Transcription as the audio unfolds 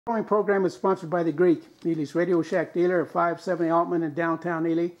The following program is sponsored by The Greek, Ely's Radio Shack dealer at 570 Altman in downtown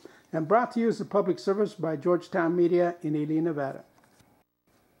Ely, and brought to you as a public service by Georgetown Media in Ely, Nevada.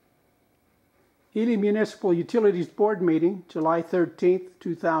 Ely Municipal Utilities Board meeting, July 13th,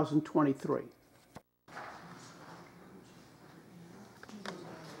 2023.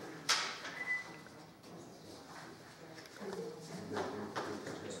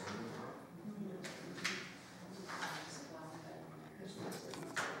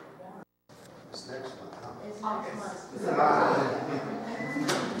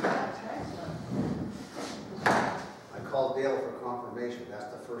 I called Dale for confirmation.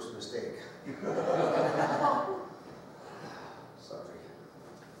 That's the first mistake. Sorry.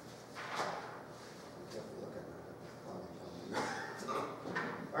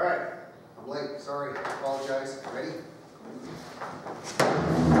 All right. I'm late. Sorry. I apologize. Ready?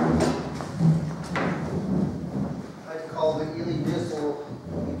 I'd call the Ely Municipal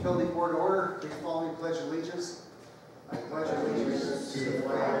Utility Board to order. Please follow me. Pledge allegiance. I pledge allegiance to the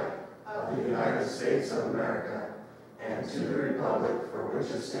flag of the United States of America and to the republic for which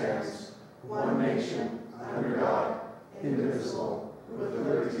it stands, one nation, under God, indivisible, with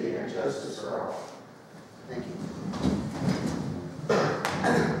liberty and justice for all. Thank you.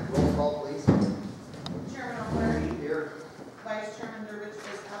 Roll call, please. Chairman O'Leary. Here. Vice Chairman Durbridge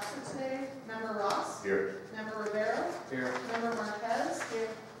is absent today. Member Ross. Here. Member Rivera. Here. Member Marquez. Here.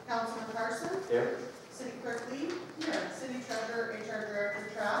 Councilman Carson. Here. City Clerk Lee. Here. City Treasurer, HR Director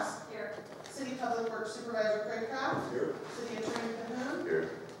Trask. Here. City Public Works Supervisor Craycraft. Here. City Attorney Cahoon. Here.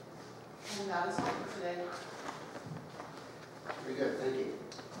 And that is all for today. Very good, thank you.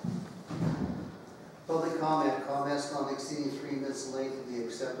 Public comment. Comments not exceeding 3 minutes in length will be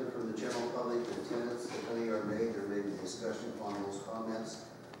accepted from the general public. Attendance, if any are made, there may be discussion upon those comments.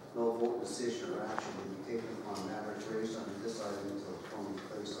 No vote, decision, or action will be taken upon matters raised under this item until the phone is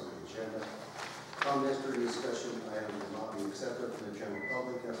placed on the agenda. Comments during discussion items will not be accepted from the general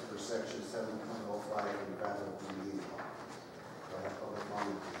public as per section 7.05 of the Nevada Open Meeting Law. Do I have public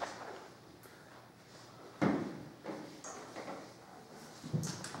comment, please?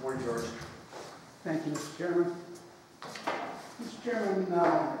 Morning, George. Thank you, Mr. Chairman. Mr. Chairman,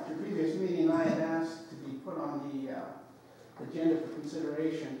 at your previous meeting, I had asked to be put on the agenda for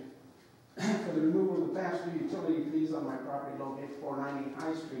consideration for the removal of the past due utility fees on my property located 490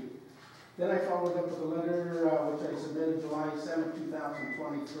 High Street. Then I followed up with a letter which I submitted July 7,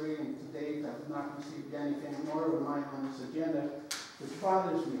 2023, and to date I have not received anything more of mine on this agenda, which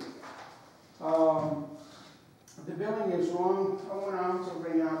bothers me. The billing is wrong. I want to also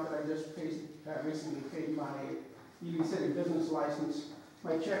bring out that I just recently paid my Ely City business license.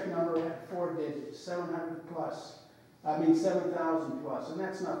 My check number had 4 digits, 700 plus. I mean 7,000 plus, and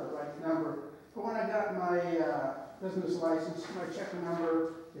that's not the right number. But when I got my business license, my check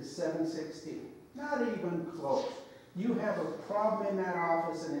number is 716. Not even close. You have a problem in that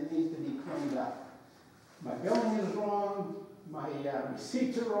office and it needs to be cleaned up. My billing is wrong. My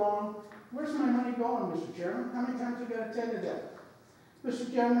receipts are wrong. Where's my money going, Mr. Chairman? How many times have I got to tell you that?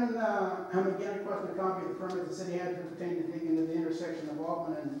 Mr. Chairman, I'm again requesting a copy of the permit the city had to obtain to dig into the intersection of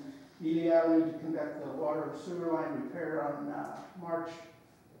Altman and Ely Avenue to conduct the water and sewer line repair on March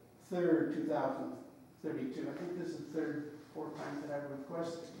 3rd, 2032. I think this is the fourth time that I've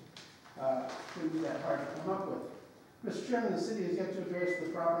requested. Shouldn't be that hard to come up with. Mr. Chairman, the city has yet to address the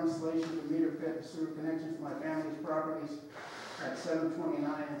proper installation of the meter pit and sewer connections to my family's properties at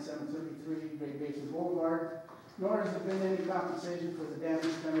 729 and 733 Great Basin Boulevard, nor has there been any compensation for the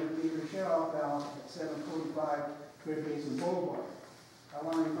damage done to the meter shut-off valve at 745 Great Basin Boulevard. I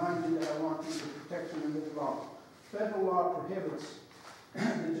want to remind you that I want the protection under the law. Federal law prohibits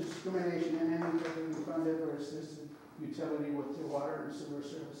the discrimination in any federally funded or assisted utility with the water and sewer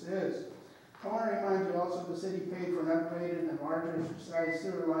service is. I want to remind you also the city paid for an upgraded and larger size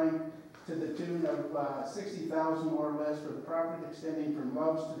sewer line to the tune of 60,000 more or less for the property extending from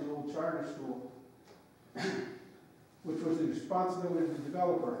Loves to the old charter school, which was the responsibility of the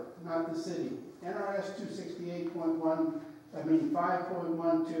developer, not the city. NRS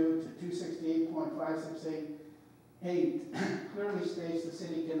 5.12 to 268.568 clearly states the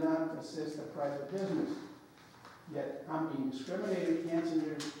city cannot assist a private business. Yet I'm being discriminated against and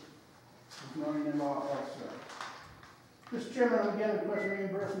you're ignoring the law elsewhere. Mr. Chairman, I'm again requesting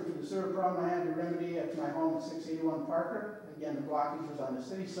reimbursement for the sewer problem I had to remedy at my home at 681 Parker. Again, the blockage was on the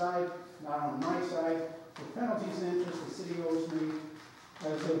city side, not on my side. The penalties and interest the city owes me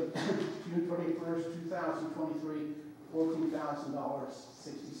as of June 21st, 2023, $14,000,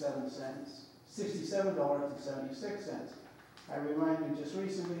 $67.76. I remind you, just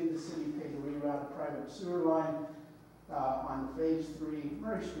recently the city paid to reroute a private sewer line on Phase 3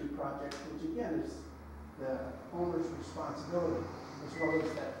 Murray Street project, which again is the owner's responsibility, as well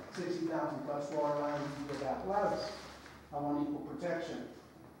as that 60,000 plus water line that allows on equal protection.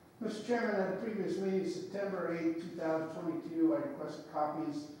 Mr. Chairman, at a previous meeting, September 8, 2022, I requested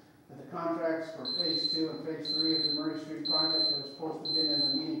copies of the contracts for Phase 2 and Phase 3 of the Murray Street project that was supposed to have been in the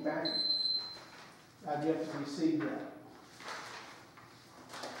meeting packet. I've yet to receive that.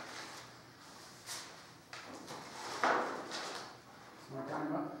 My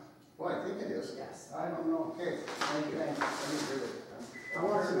time up? Well, I think it is. Yes. I don't know. Okay, thank you. Thanks. I didn't hear it. I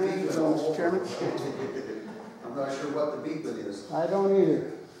want some answers, Mr. Chairman. I'm not sure what the beat with is. I don't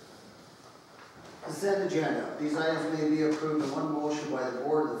either. Consent agenda. These items may be approved in one motion by the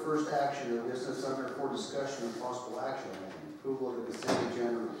board. The first action of business under for discussion and possible action. Approval of the consent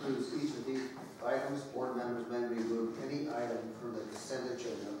agenda approves each of these items. Board members may remove any item from the consent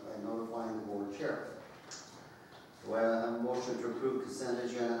agenda by notifying the board chair. Do I have a motion to approve consent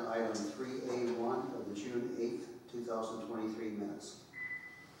agenda item 3A1 of the June 8th, 2023 minutes?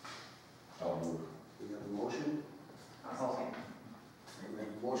 I'll move. We have a motion. Okay. We have a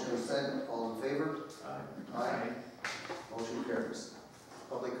motion and a second. All in favor? Aye. Aye. Motion carries.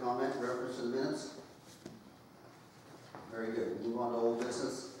 Public comment, reference to the minutes? Very good. Move on to old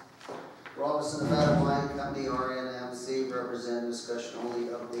business. Robinson Nevada Mine Company, RNMC, representative discussion only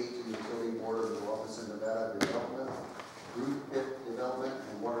update to the utility board of the Robinson Nevada Development, Group Pit Development,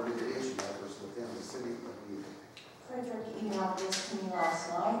 and water mitigation efforts within the city of Eden. Frederick emailed this to me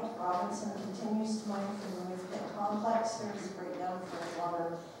last night. Robinson continues to mine from the Roof Pit Complex. There is a breakdown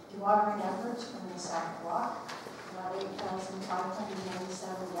for dewatering efforts from the Sack Rock. About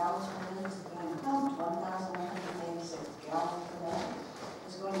 8,597 gallons per minute is being pumped, 1,186 gallons per minute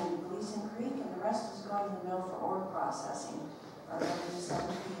is going into Gleason Creek, and the rest is going to the mill for ore processing. Our revenue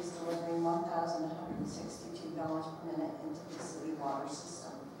facility is delivering 1,162 gallons per minute into the city water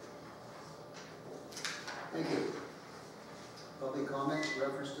system. Thank you. Public comment,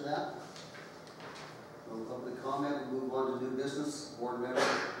 reference to that? No public comment. We move on to new business. Board member,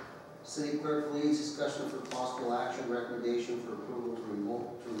 city clerk leads discussion for possible action, recommendation for approval to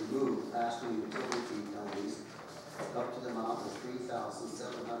remove past due utility penalties up to the amount of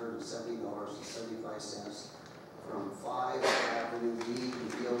 $3,770.75 from 5 Avenue B,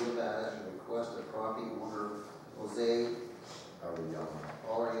 Municipal, Nevada, at the request of property owner Jose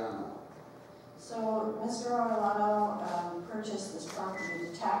Arellano. So Mr. Orlando purchased this property to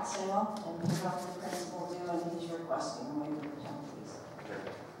tax sale, and he got the principal due, and he's requesting a waiver of penalties.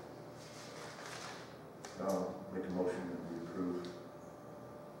 I'll make a motion that we approve.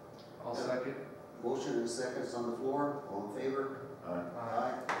 I'll second. Motion and seconds on the floor. All in favor? Aye.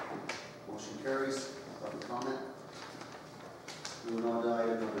 Aye. Motion carries. Public comment. Moving on to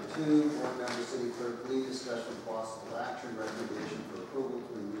item number 2, board member, city clerk, lead discussion of possible action, recommendation for approval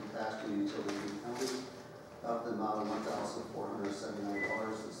to remove past due utility penalty up to the amount of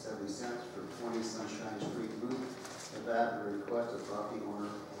 $1,479.70 for 20 Sunshine Street Roof, Nevada, at the request of property owner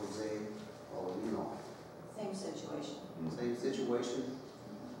Jose Arellano. Same situation. Same situation.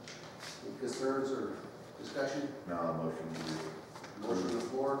 Any concerns or discussion? No, motion to Motion on the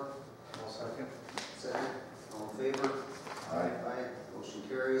floor. I'll second. Second. All in favor? Aye. Aye. Motion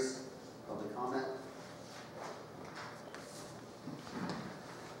carries. Public comment.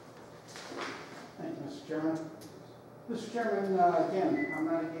 Thank you, Mr. Chairman. Mr. Chairman, again, I'm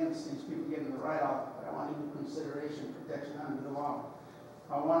not against these people getting the write-off, but I want to give consideration protection under the law.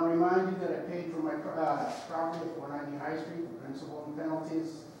 I want to remind you that I paid for my property at 490 High Street, the principal and penalties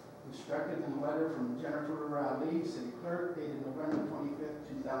instructed in a letter from Jennifer Lee, city clerk, dated November 25th,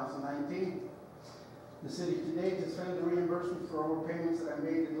 2019. The city to date has paid the reimbursement for overpayments that I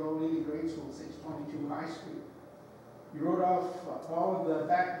made to the old lady grade school, 622 High Street. He wrote off all of the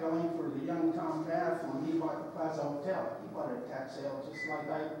back billing for the young Tom Bath when he bought the Plaza Hotel. He bought it at tax sale, just like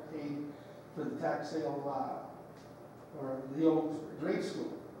I paid for the tax sale or the old grade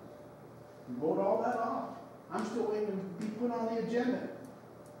school. He wrote all that off. I'm still waiting to be put on the agenda.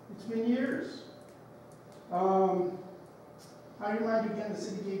 It's been years. I remind you again, the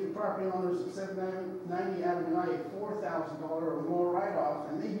city gave the property owners of 790 Avenue I a $4,000 or more write-off,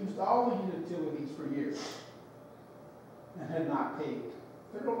 and they used all the utilities for years and had not paid.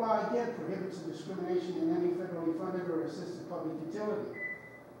 Federal law again prohibits the discrimination in any federally funded or assisted public utility.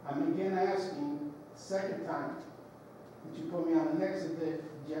 I'm again asking, second time, that you put me on the next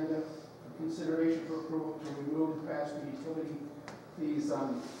agenda for consideration for approval to remove the past due utility fees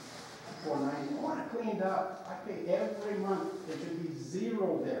on 490. I want it cleaned up. I pay every month. There should be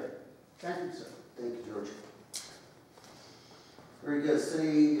zero there. Thank you, sir. Thank you, George. Very good.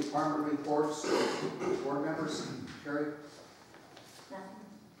 City department reports. Board members. Terry? Nothing.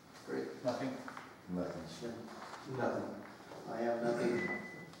 Great. Nothing? Nothing. Nothing. I have nothing.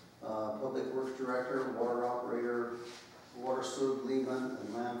 Public Works Director, Water Operator, Water Sewer Lehman,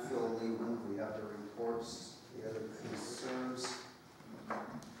 and Landfill Lehman. We have the reports, the other concerns.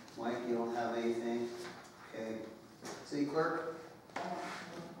 Mike, you don't have anything? Okay. City Clerk?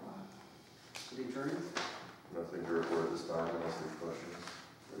 City Attorney? Nothing to report this time unless there's questions.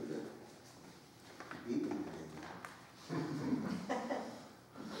 Very good. Beat me today.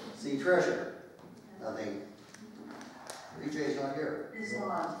 City Treasurer? Nothing. BJ's not here. He's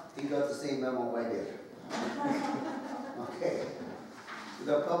not. He got the same memo I did. Okay. We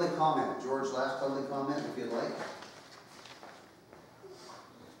got public comment. George, last public comment, if you'd like.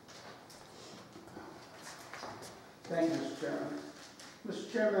 Thank you, Mr. Chairman.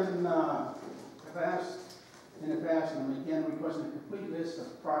 Mr. Chairman, I've asked in the past, and I'm again requesting a complete list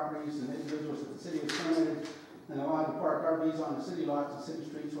of properties and individuals that the city has permitted and allowed to park RVs on the city lots and city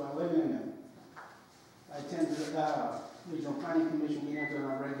streets while living in them. I attend the Regional Planning Commission meetings on a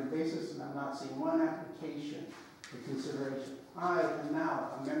regular basis, and I've not seen one application for consideration. I am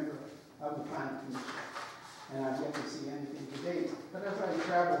now a member of the Planning Commission, and I've yet to see anything to date. But as I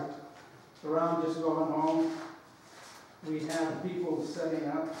travel around just going home, we have people setting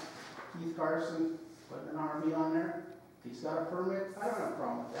up. Keith Carson putting an RV on there. He's got a permit. I don't have a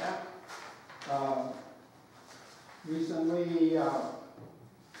problem with that. Recently,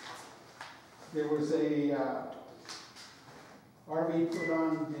 there was a RV put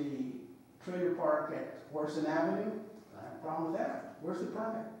on the trailer park at Orson Avenue. I have a problem with that. Where's the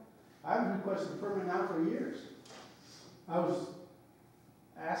permit? I've requested a permit now for years. I was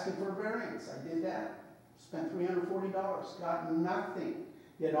asking for a variance. I did that. Spent $340. Got nothing.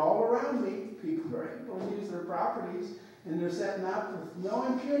 Yet all around me, people are able to use their properties, and they're setting up with no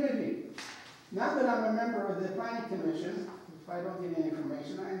impunity. Not that I'm a member of the Planning Commission. If I don't get any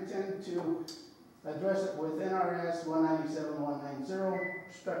information, I intend to address it with NRS 197-190,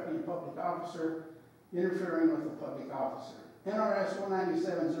 obstructing a public officer, interfering with a public officer. NRS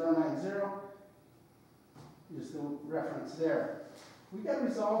 197-090 is the reference there. We've got to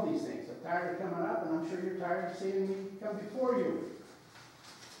resolve these things. I'm tired of coming up, and I'm sure you're tired of seeing me come before you.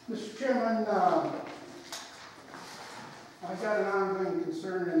 Mr. Chairman, I got an ongoing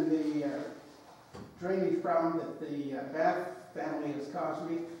concern in the drainage problem that the Bath family has caused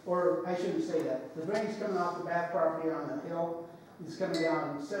me, or I shouldn't say that. The drainage coming off the Bath property on the hill is coming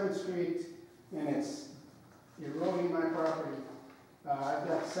down 7th Street, and it's eroding my property. I've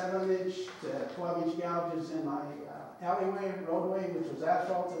got 7-inch to 12-inch gouges in my alleyway, roadway, which was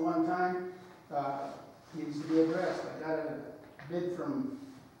asphalt at one time. Needs to be addressed. I got a bid from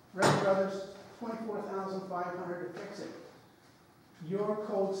Red Brothers, $24,500 to fix it. Your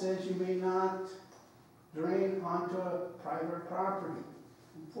code says you may not drain onto a private property.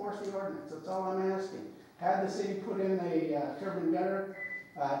 Enforce the ordinance, that's all I'm asking. Had the city put in a curb and gutter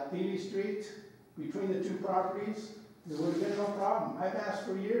at Beatty Street between the two properties, there would have been no problem. I've asked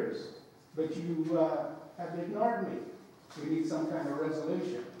for years, but you have ignored me. We need some kind of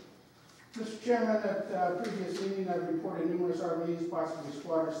resolution. Mr. Chairman, at a previous meeting, I've reported numerous RVs, possibly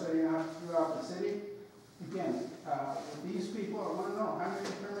squatters, setting out throughout the city. Again, with these people, I want to know, how many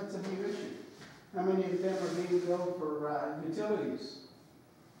permits have you issued? How many of them are being billed for utilities?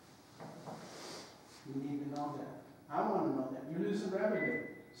 You need to know that. I want to know that. You're losing revenue.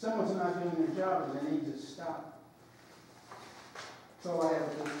 Someone's not doing their job, and they need to stop. That's all I have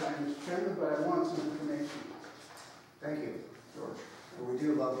at this time, Mr. Chairman, but I want some information. Thank you, George. We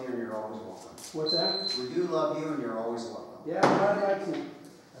do love you, and you're always welcome. What's that? We do love you, and you're always welcome. Yeah, I'd like to.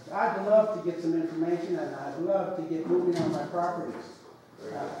 I'd love to get some information, and I'd love to get moving on my properties.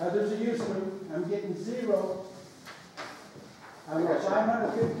 Others are using them. I'm getting zero. I'm at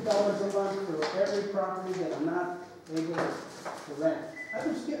 $550 a month for every property that I'm not able to rent.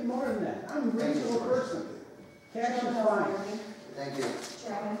 Others get more than that. I'm a reasonable person. Cash is fine. Thank you.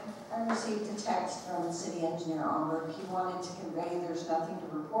 Chairman, I received a text from the city engineer Omberg. He wanted to convey there's nothing to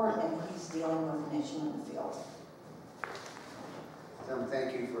report and he's dealing with an issue in the field. Tell him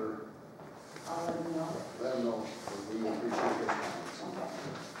thank you for, I'll let him know. let him know. We appreciate your comments.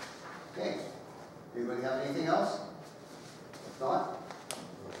 Okay. Okay. Anybody have anything else? If not,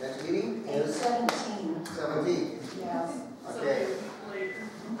 next meeting is 8/17. 17. Yes. Okay.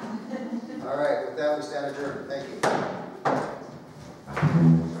 All right, with that, we stand adjourned. Thank you.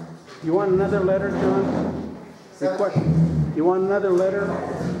 You want another letter, John? 17. You want another letter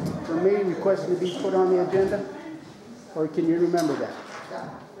from me requesting to be put on the agenda? Or can you remember that? Yeah.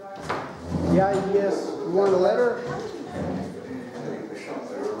 Yeah, yes. You want a letter?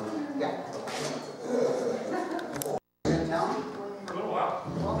 Yeah.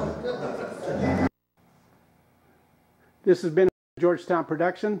 This has been a Georgetown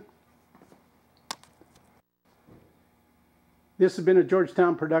production. This has been a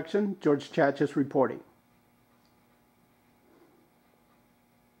Georgetown production. George Chachis reporting.